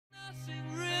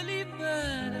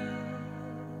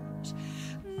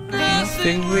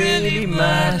nothing really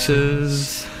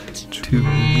matters to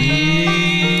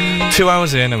me. 2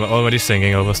 hours in and we're already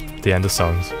singing over the end of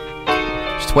songs.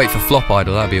 Just wait for Flop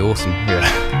Idol, that'd be awesome. Yeah.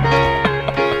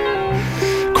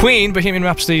 Queen, Bohemian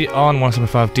Rhapsody on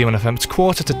 107.5 D1 FM. It's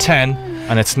 9:45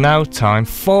 and it's now time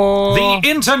for... the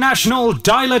International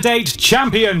Dial-A-Date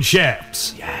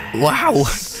Championships! Wow.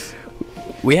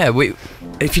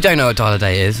 If you don't know what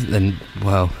Dial-A-Date is, then,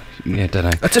 well, yeah, don't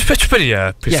know. It's pretty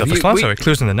self-explanatory,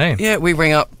 clues in the name. Yeah, we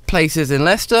ring up places in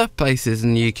Leicester, places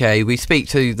in the UK. We speak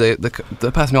to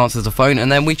the person who answers the phone,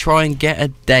 and then we try and get a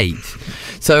date.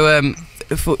 So,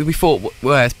 we thought,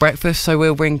 well, it's breakfast, so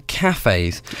we'll ring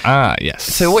cafes. Ah, yes.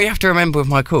 So what you have to remember with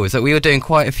my call is that we were doing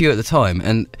quite a few at the time,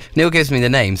 and Neil gives me the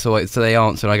name, so they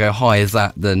answer, and I go, hi, is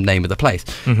that the name of the place?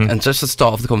 And just to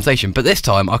start off the conversation. But this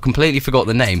time, I completely forgot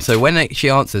the name, so when she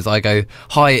answers, I go,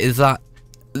 hi, is that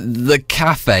the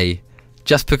cafe?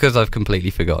 Just because I've completely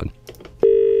forgotten.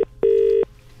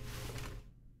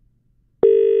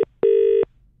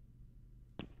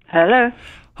 Hello?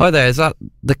 Hi there, is that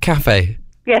the cafe?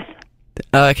 Yes.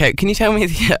 Okay, can you tell me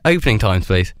the opening times,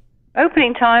 please?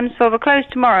 Opening times, well, we're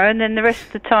closed tomorrow, and then the rest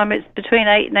of the time it's between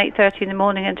 8 and 8:30 in the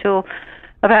morning until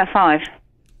about 5.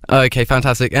 Okay,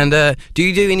 fantastic. And do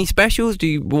you do any specials?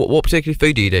 What particular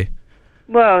food do you do?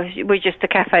 Well, we're just a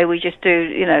cafe. We just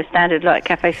do, standard like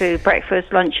cafe food,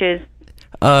 breakfast, lunches.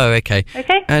 Oh, okay.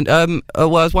 Okay. And well, I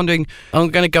was wondering, I'm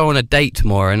going to go on a date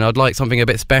tomorrow, and I'd like something a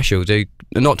bit special.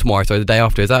 Not tomorrow, sorry, the day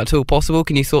after. Is that at all possible?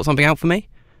 Can you sort something out for me?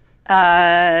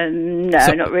 No,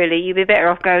 not really. You'd be better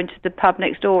off going to the pub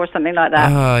next door or something like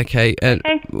that. Oh, okay.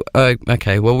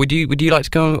 Okay. Well, would you like to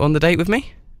go on the date with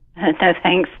me? No,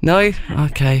 thanks. No?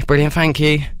 Okay, brilliant. Thank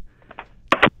you.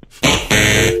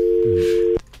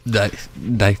 No.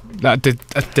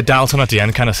 The dial tone at the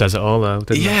end kind of says it all, though,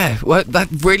 didn't it? Yeah, well, that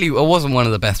really wasn't one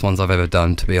of the best ones I've ever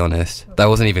done, to be honest. That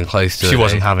wasn't even close to it. She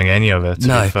wasn't having any of it, to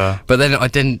be fair. But then I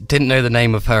didn't know the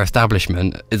name of her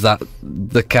establishment. Is that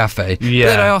the cafe? Yeah. But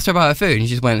then I asked her about her food, and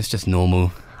she just went, it's just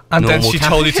normal. And then normal she cafe.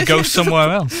 told you to go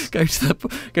somewhere else. Go to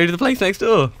the place next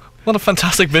door. What a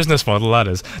fantastic business model that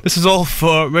is. This is all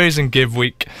for Raise and Give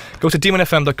Week. Go to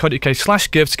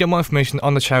d1fm.co.uk/give to get more information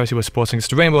on the charity we're supporting. It's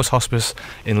the Rainbow's Hospice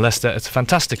in Leicester. It's a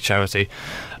fantastic charity.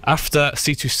 After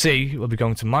C2C, we'll be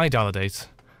going to my Dial-A-Date.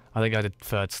 I think I did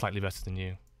third slightly better than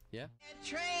you. Yeah.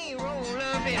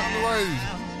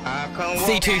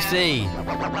 C2C.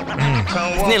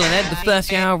 It's Neil and Ed, the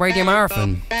 30-hour radio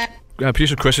marathon.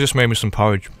 Producer Chris has just made me some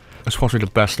porridge. It's probably the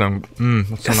best thing.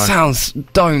 That's so That nice. sounds...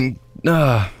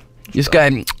 Just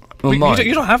going... Oh,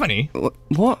 you don't have any.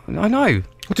 What? I know.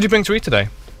 What did you bring to eat today?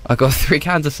 I got 3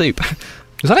 cans of soup.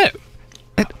 Is that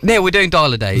it? Neil, we're doing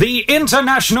Dial-A-Date. The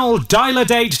International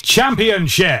Dial-A-Date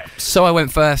Championships! So I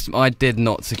went first. I did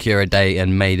not secure a date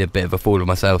and made a bit of a fool of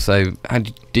myself. So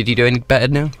did you do any better,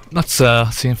 Neil? Let's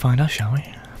see and find out, shall we?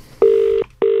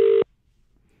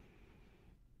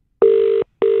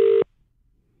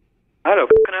 Hello,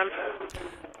 can I help?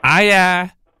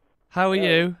 Hiya. How are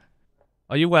you?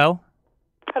 Are you well?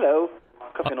 Hello.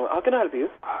 How can I help you?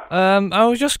 I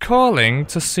was just calling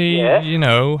to see,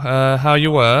 how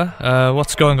you were.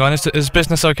 What's going on? Is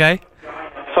business okay?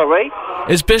 Sorry?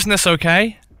 Is business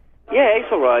okay? Yeah, it's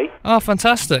alright. Oh,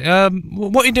 fantastic.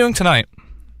 What are you doing tonight?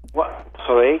 What?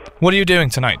 Sorry? What are you doing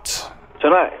tonight?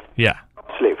 Tonight? Yeah.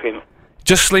 Sleeping.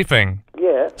 Just sleeping?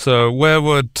 Yeah. So where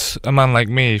would a man like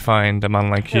me find a man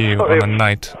like you on a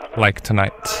night like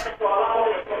tonight?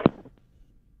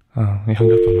 Oh, he hung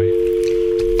up on me.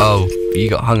 Oh, you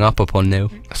got hung up upon,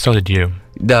 Neil. So did you.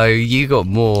 No, you got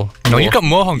more. No, you got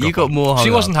more hung up. You got more hung up.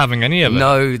 She wasn't having any of it.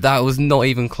 No, that was not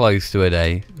even close to a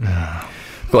day.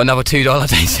 Got another $2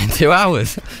 dates in 2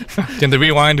 hours. In the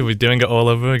rewind, we're doing it all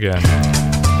over again.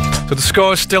 So the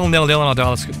score is still 0-0 on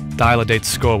our Dial-A-Date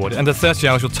scoreboard. And the 30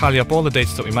 hours, we'll tally up all the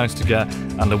dates that we managed to get,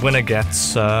 and the winner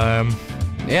gets... Yeah,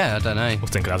 I don't know. We'll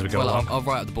think it as we go along. I'll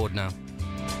write up the board now.